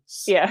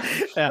lose. Yeah,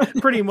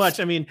 pretty much.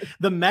 I mean,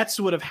 the Mets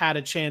would have had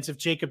a chance if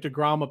Jacob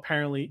deGrom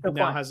apparently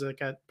has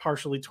like a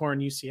partially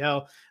torn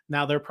UCL.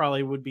 Now there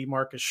probably would be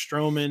Marcus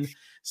Stroman.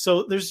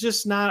 So there's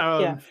just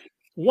not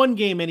one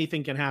game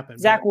anything can happen.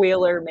 Zach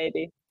Wheeler,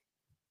 maybe.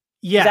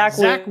 Yeah,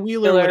 Zach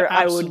Wheeler would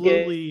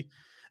absolutely.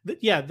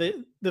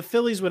 The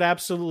Phillies would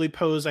absolutely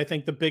pose, I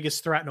think, the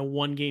biggest threat in a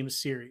one-game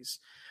series.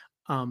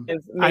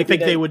 I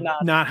think they would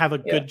not have a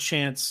good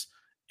chance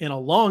in a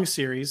long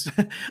series.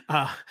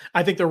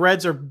 I think the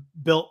Reds are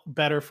built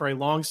better for a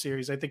long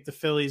series. I think the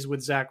Phillies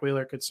with Zach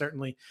Wheeler could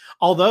certainly.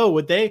 Although,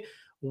 would they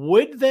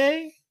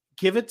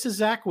give it to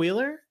Zach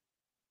Wheeler?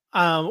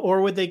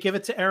 Or would they give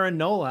it to Aaron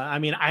Nola? I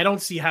mean, I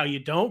don't see how you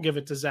don't give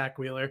it to Zach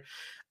Wheeler.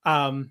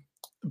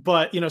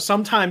 But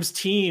sometimes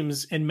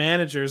teams and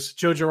managers,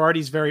 Joe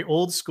Girardi's very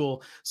old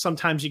school.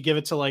 Sometimes you give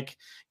it to, like,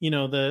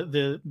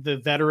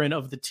 the veteran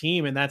of the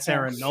team, and that's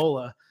Aaron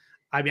Nola.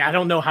 I mean, I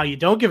don't know how you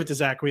don't give it to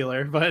Zach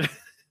Wheeler, but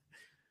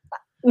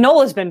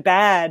Nola's been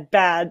bad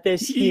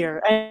this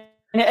year. And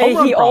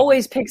he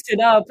always picks it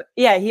up.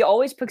 Yeah, he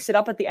always picks it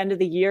up at the end of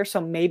the year. So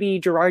maybe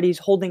Girardi's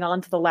holding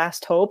on to the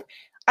last hope.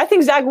 I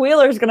think Zach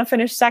Wheeler is going to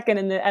finish second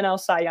in the NL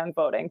Cy Young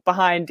voting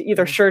behind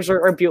either Scherzer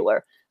or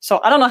Buehler. So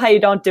I don't know how you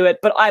don't do it,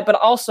 but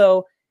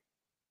also,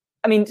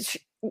 I mean,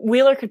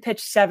 Wheeler could pitch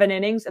 7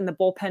 innings and the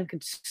bullpen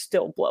could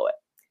still blow it.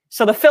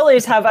 So the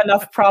Phillies have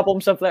enough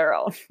problems of their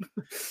own.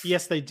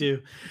 Yes, they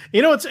do.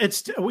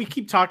 It's we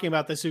keep talking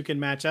about this who can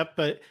match up,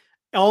 but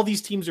all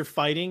these teams are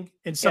fighting,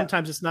 and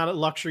sometimes it's not a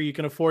luxury you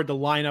can afford to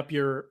line up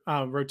your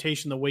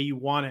rotation the way you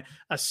want it,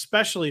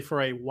 especially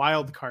for a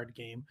wild card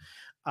game.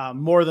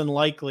 More than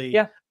likely,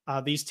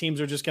 these teams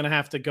are just going to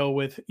have to go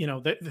with,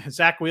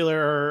 Zach Wheeler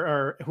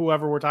or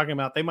whoever we're talking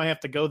about. They might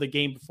have to go the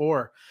game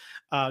before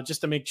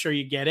just to make sure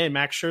you get in.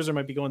 Max Scherzer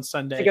might be going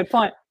Sunday. That's a good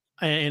point.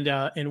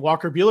 And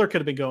Walker Buehler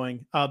could have been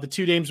going the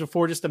 2 games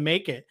before just to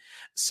make it.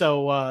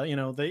 So,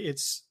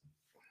 it's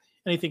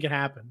anything can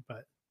happen.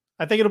 But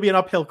I think it'll be an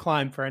uphill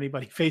climb for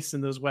anybody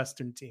facing those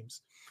Western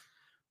teams.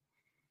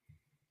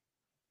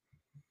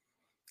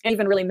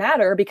 Even really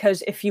matter,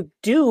 because if you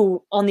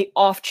do on the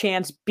off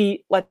chance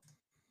beat the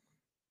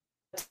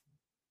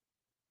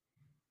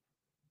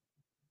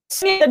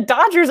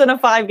Dodgers in a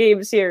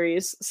 5-game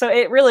series, so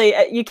it really,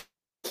 you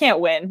can't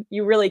win.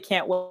 You really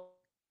can't win.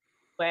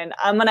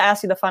 I'm going to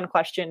ask you the fun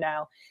question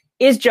now: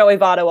 is Joey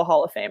Votto a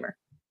Hall of Famer?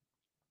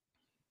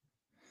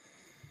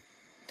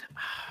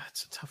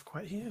 It's a tough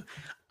question.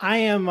 I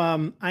am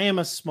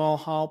a small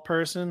Hall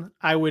person.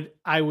 I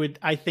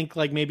think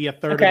like maybe a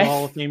third of the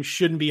Hall of Fame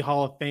shouldn't be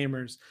Hall of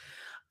Famers.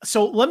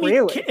 So let me,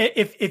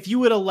 if you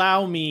would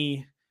allow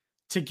me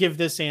to give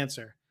this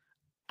answer,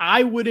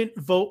 I wouldn't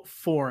vote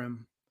for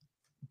him,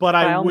 but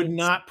I would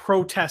not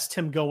protest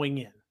him going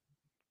in.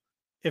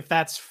 If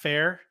that's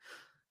fair.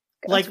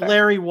 That's fair.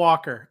 Larry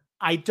Walker,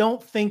 I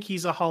don't think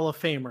he's a Hall of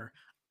Famer.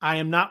 I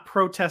am not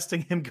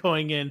protesting him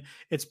going in.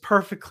 It's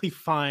perfectly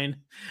fine.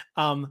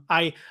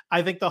 I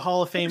think the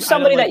Hall of Fame.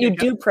 Somebody that you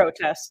do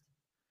protest.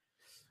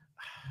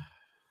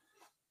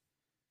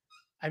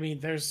 I mean,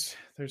 there's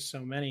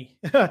so many.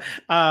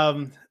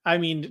 I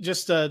mean,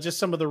 just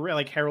some of the,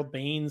 like, Harold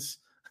Baines,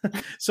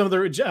 some of the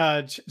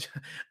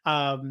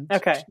oh my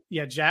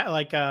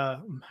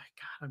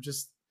God,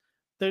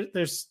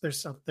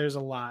 there's a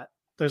lot.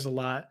 There's a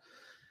lot.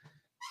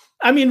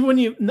 I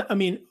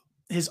mean,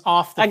 his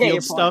off the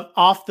field stuff,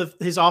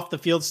 his off the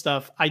field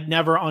stuff. I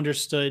never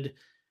understood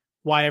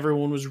why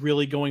everyone was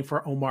really going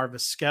for Omar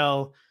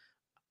Vizquel.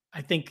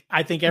 I think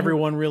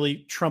everyone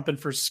really trumping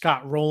for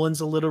Scott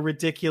Rowland's a little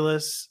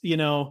ridiculous. You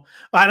know,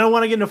 I don't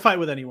want to get in a fight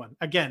with anyone.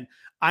 Again,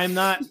 I'm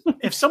not.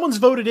 If someone's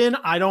voted in,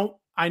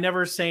 I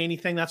never say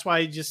anything. That's why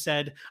I just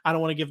said I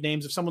don't want to give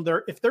names.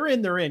 If they're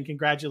in, they're in.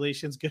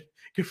 Congratulations, good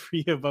for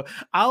you. But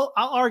I'll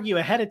argue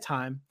ahead of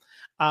time.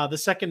 The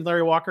second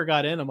Larry Walker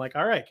got in, I'm like,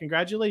 all right,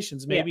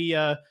 congratulations. Maybe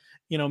Todd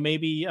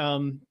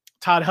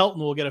Helton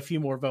will get a few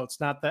more votes.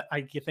 Not that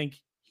I think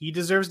he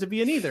deserves to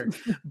be in either,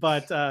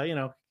 but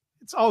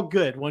it's all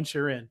good once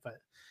you're in. But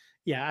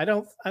yeah, I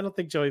don't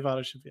think Joey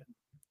Votto should be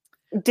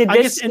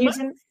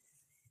in.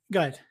 Go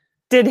ahead.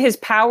 Did his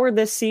power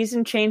this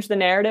season change the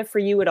narrative for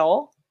you at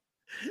all?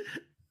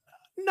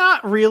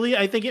 Not really.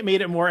 I think it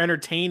made it more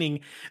entertaining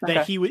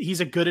that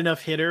he's a good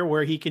enough hitter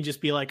where he can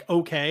just be like,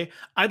 okay,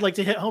 I'd like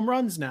to hit home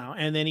runs now.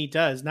 And then he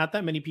does. Not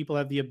that many people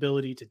have the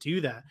ability to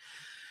do that.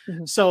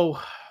 Mm-hmm. So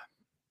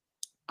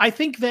I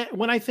think that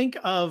when I think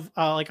of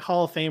like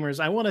Hall of Famers,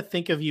 I want to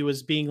think of you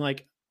as being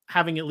like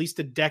having at least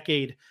a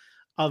decade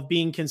of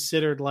being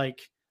considered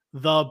like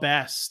the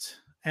best.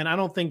 And I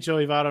don't think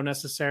Joey Votto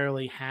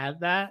necessarily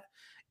had that.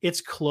 It's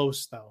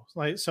close though.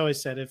 So I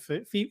said,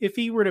 if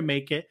he were to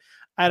make it,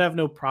 I'd have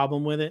no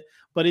problem with it,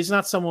 but he's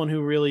not someone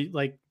who really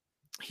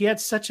he had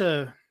such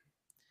a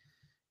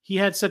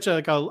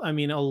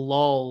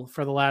lull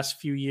for the last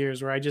few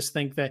years where I just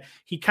think that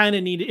he kind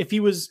of needed, if he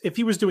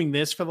was doing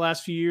this for the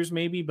last few years,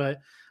 maybe, but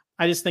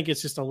I just think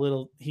it's just a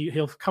little,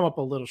 he'll come up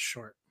a little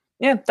short.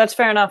 Yeah, that's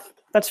fair enough.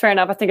 I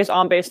think his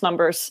on-base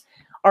numbers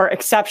are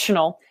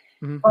exceptional,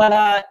 mm-hmm.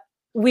 But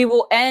we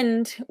will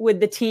end with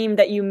the team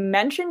that you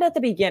mentioned at the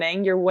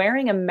beginning. You're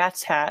wearing a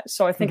Mets hat,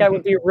 so I think I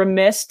would be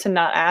remiss to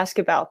not ask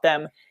about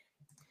them.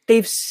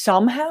 They've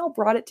somehow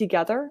brought it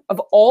together. Of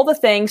all the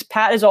things,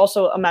 Pat is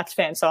also a Mets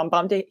fan, so I'm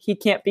bummed he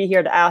can't be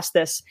here to ask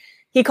this.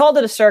 He called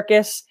it a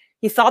circus.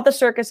 He thought the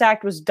circus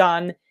act was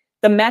done.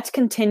 The Mets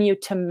continue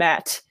to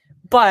Met,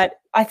 but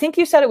I think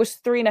you said it was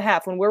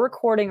 3.5. When we're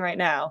recording right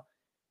now,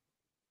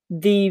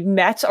 the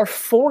Mets are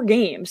 4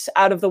 games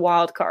out of the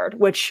wild card,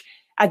 which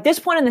at this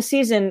point in the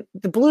season,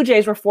 the Blue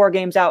Jays were 4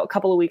 games out a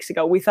couple of weeks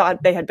ago. We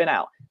thought they had been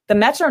out. The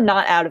Mets are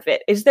not out of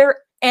it. Is there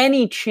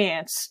any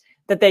chance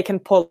that they can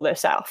pull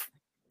this off?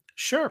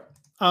 Sure.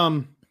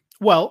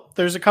 Well,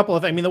 there's a couple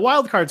of, the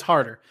wild card's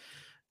harder.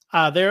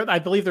 I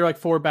believe they're like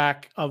 4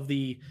 back of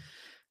the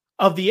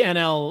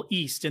NL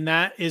East. And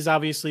that is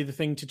obviously the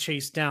thing to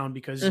chase down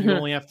because you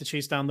only have to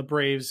chase down the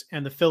Braves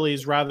and the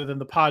Phillies rather than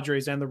the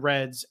Padres and the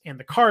Reds and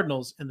the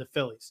Cardinals and the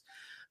Phillies.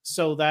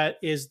 So that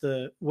is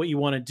what you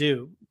want to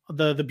do.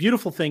 The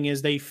beautiful thing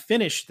is they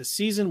finished the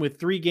season with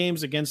 3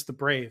 games against the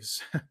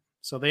Braves.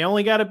 So they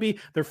only got to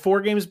they're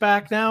 4 games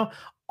back now.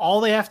 All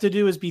they have to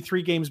do is be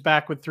 3 games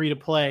back with 3 to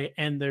play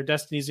and their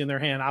destiny's in their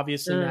hand.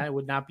 Obviously that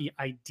would not be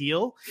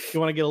ideal. If you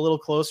want to get a little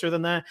closer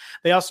than that,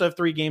 they also have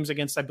 3 games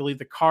against, I believe,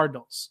 the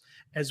Cardinals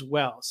as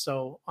well.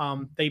 So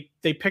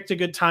they picked a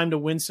good time to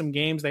win some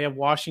games. They have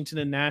Washington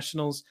and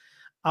Nationals,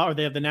 or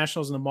they have the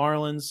Nationals and the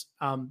Marlins,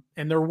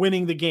 and they're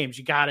winning the games.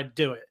 You got to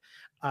do it.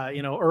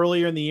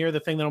 Earlier in the year, the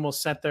thing that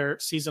almost set their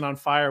season on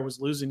fire was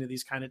losing to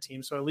these kind of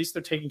teams. So at least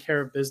they're taking care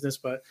of business,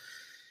 but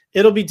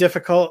it'll be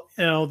difficult.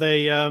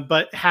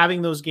 But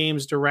having those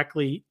games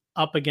directly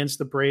up against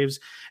the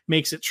Braves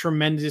makes it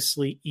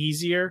tremendously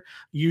easier.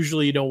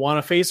 Usually you don't want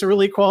to face a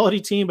really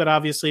quality team, but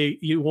obviously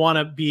you want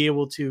to be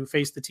able to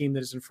face the team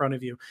that is in front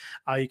of you.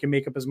 You can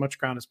make up as much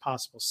ground as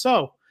possible.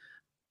 So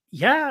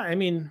yeah,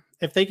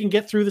 if they can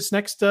get through this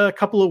next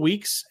couple of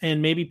weeks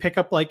and maybe pick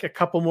up like a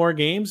couple more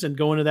games and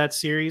go into that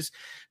series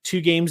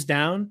 2 games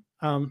down,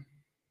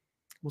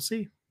 we'll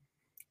see.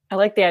 I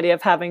like the idea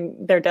of having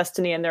their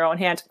destiny in their own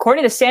hands.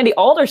 According to Sandy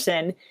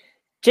Alderson,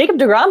 Jacob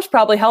deGrom's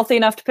probably healthy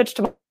enough to pitch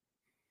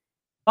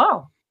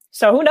tomorrow.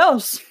 So who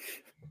knows?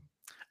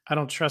 I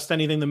don't trust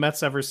anything the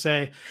Mets ever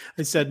say.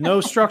 They said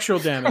no structural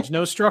damage,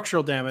 no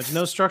structural damage,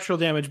 no structural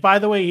damage. By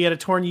the way, he had a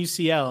torn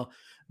UCL.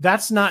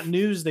 That's not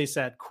news, they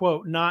said.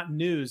 Quote, not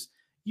news.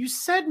 You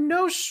said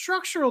no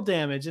structural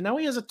damage, and now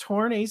he has a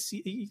torn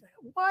AC.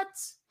 What?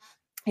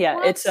 Yeah,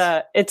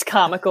 what? It's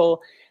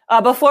comical.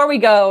 Before we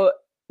go,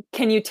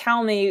 can you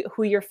tell me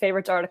who your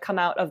favorites are to come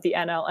out of the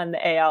NL and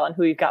the AL and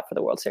who you've got for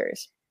the World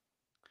Series?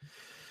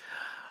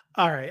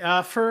 All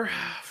right. For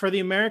the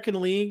American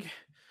League,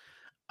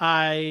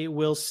 I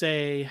will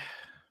say,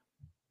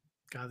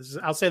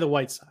 I'll say the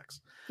White Sox.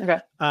 Okay.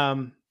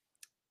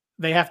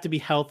 They have to be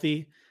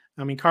healthy.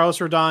 Carlos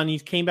Rodon, he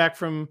came back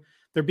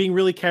they're being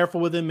really careful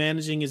with him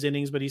managing his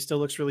innings, but he still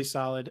looks really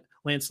solid.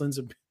 Lance Lynn's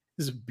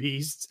is a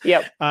beast.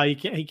 Yep.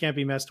 He can't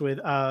be messed with.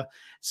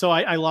 So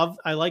I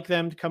like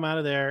them to come out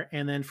of there.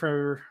 And then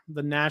for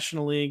the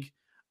National League,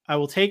 I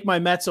will take my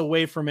Mets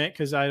away from it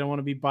because I don't want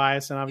to be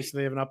biased, and obviously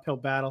they have an uphill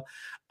battle.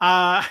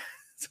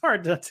 It's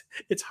hard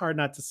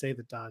not to say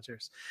the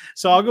Dodgers.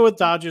 So I'll go with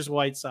Dodgers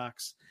White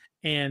Sox,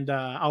 and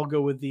I'll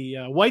go with the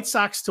White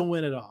Sox to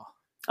win it all.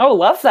 Oh,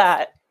 love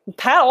that.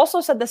 Pat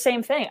also said the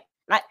same thing.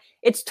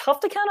 It's tough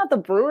to count out the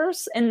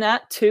Brewers in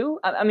that too.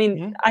 I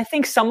mean, I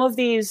think some of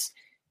these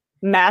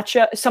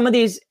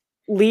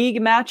league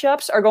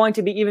matchups are going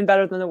to be even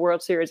better than the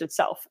World Series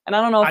itself. And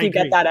I don't know if you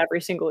get that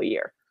every single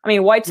year. I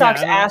mean, White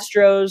Sox,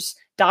 Astros,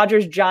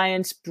 Dodgers,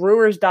 Giants,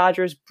 Brewers,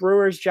 Dodgers,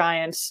 Brewers,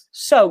 Giants.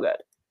 So good.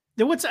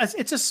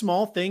 It's a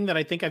small thing that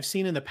I think I've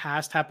seen in the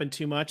past happen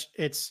too much.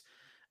 It's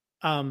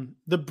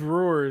the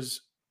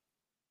Brewers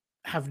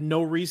have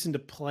no reason to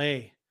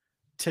play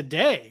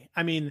today.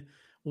 I mean,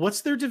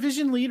 what's their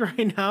division lead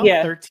right now?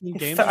 Yeah. 13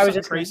 games. I was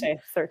just going to say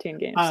 13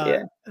 games.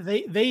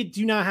 They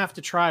do not have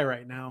to try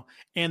right now,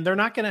 and they're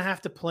not going to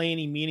have to play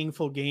any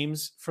meaningful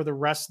games for the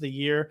rest of the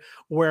year.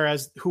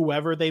 Whereas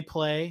whoever they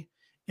play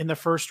in the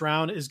first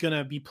round is going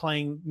to be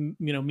playing,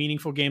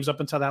 meaningful games up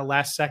until that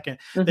last second.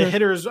 Mm-hmm. The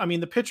hitters,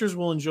 the pitchers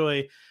will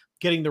enjoy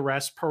getting the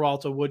rest.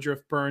 Peralta,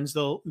 Woodruff, Burns,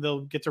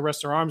 they'll get to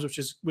rest their arms,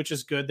 which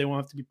is good. They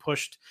won't have to be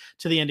pushed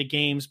to the end of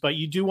games, but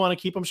you do want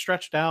to keep them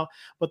stretched out.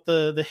 But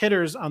the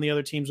hitters on the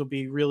other teams will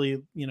be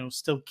really,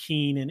 still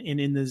keen and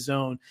in the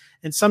zone.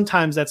 And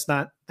sometimes that's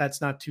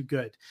not too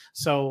good.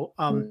 So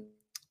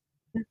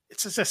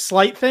it's just a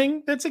slight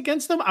thing that's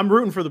against them. I'm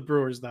rooting for the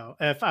Brewers though.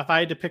 If I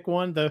had to pick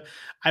one,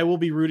 I will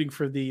be rooting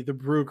for the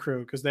Brew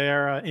Crew because they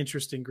are an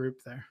interesting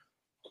group there.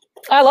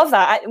 I love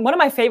that. One of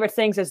my favorite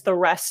things is the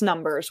rest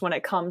numbers when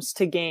it comes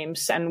to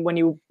games. And when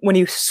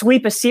you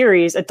sweep a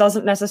series, it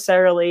doesn't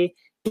necessarily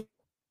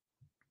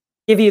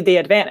give you the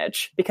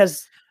advantage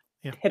because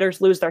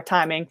hitters lose their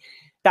timing,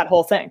 that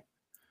whole thing.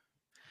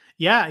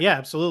 Yeah,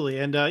 absolutely.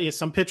 And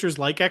some pitchers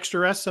like extra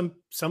rest.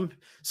 Some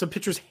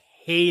pitchers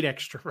hate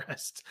extra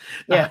rest.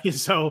 Yeah.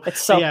 So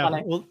it's so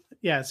funny. Well,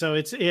 yeah. So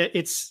it's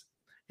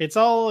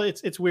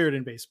weird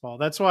in baseball.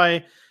 That's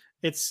why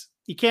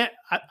you can't.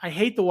 I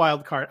hate the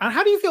wild card.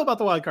 How do you feel about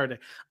the wild card day?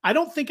 I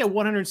don't think a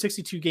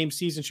 162 game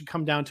season should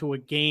come down to a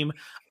game.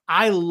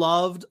 I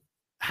loved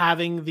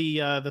having the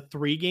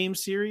 3-game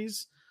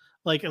series.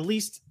 Like at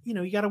least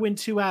you got to win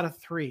 2 out of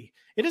 3.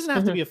 It doesn't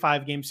have to be a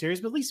 5-game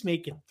series, but at least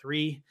make it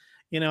 3.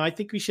 I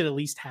think we should at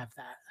least have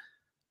that.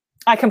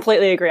 I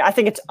completely agree. I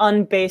think it's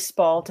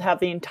un-baseball to have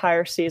the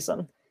entire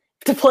season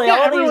to play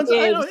all these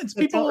games.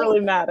 It don't really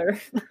matter.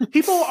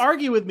 People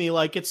argue with me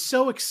like it's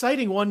so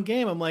exciting one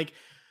game. I'm like,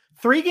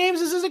 3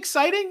 games is as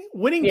exciting.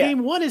 Winning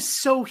game 1 is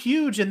so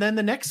huge, and then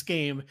the next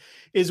game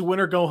is win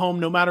or go home,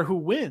 no matter who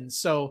wins.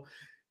 So,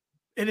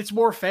 and it's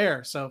more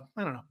fair. So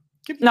I don't know.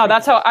 No,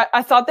 that's how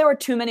I thought there were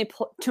too many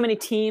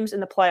teams in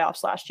the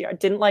playoffs last year. I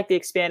didn't like the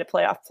expanded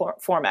playoff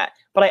format,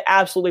 but I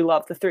absolutely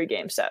loved the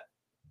 3-game set.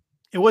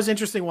 It was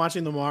interesting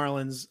watching the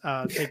Marlins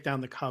take down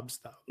the Cubs,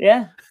 though.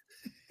 Yeah,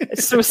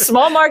 some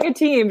small market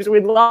teams.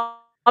 We'd love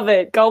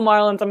it. Go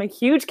Marlins! I'm a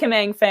huge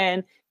Kamang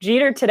fan.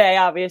 Jeter today,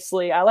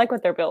 obviously. I like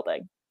what they're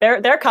building.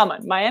 They're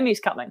coming. Miami's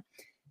coming.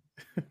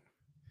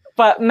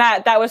 But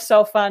Matt, that was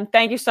so fun.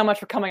 Thank you so much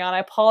for coming on. I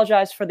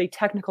apologize for the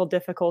technical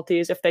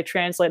difficulties if they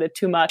translated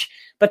too much,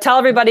 but tell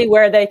everybody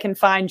where they can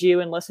find you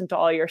and listen to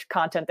all your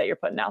content that you're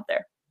putting out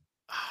there.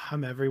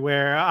 I'm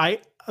everywhere.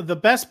 The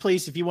best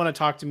place if you want to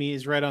talk to me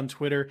is right on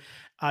Twitter.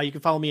 You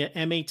can follow me at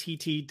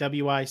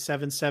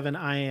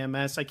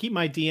MATTWI77IAMS. I keep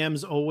my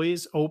DMs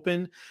always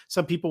open.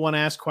 Some people want to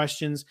ask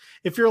questions.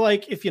 If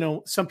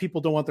some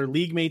people don't want their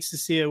league mates to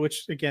see it,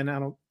 which again, I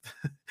don't,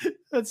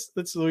 that's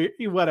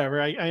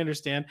whatever. I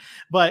understand.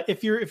 But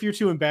if you're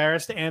too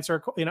embarrassed to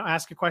answer,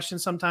 ask a question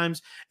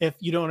sometimes, if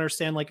you don't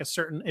understand like a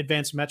certain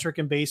advanced metric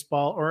in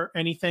baseball or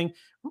anything,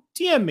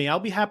 DM me. I'll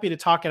be happy to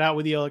talk it out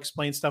with you. I'll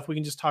explain stuff. We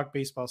can just talk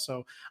baseball.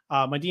 So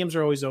my DMs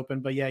are always open,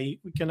 but I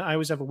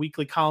always have a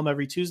weekly column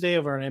every Tuesday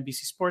over on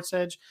NBC Sports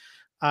Edge.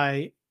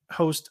 I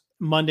host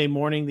Monday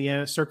morning,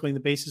 the Circling the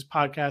Bases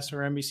podcast for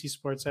NBC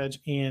Sports Edge,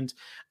 and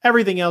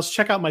everything else.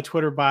 Check out my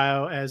Twitter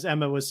bio, as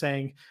Emma was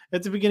saying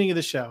at the beginning of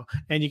the show,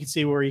 and you can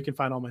see where you can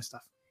find all my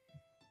stuff.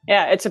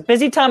 Yeah, it's a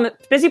busy part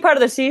of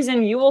the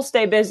season. You will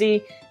stay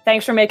busy.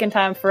 Thanks for making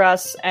time for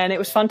us, and it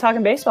was fun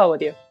talking baseball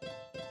with you.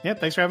 Yeah,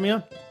 thanks for having me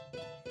on.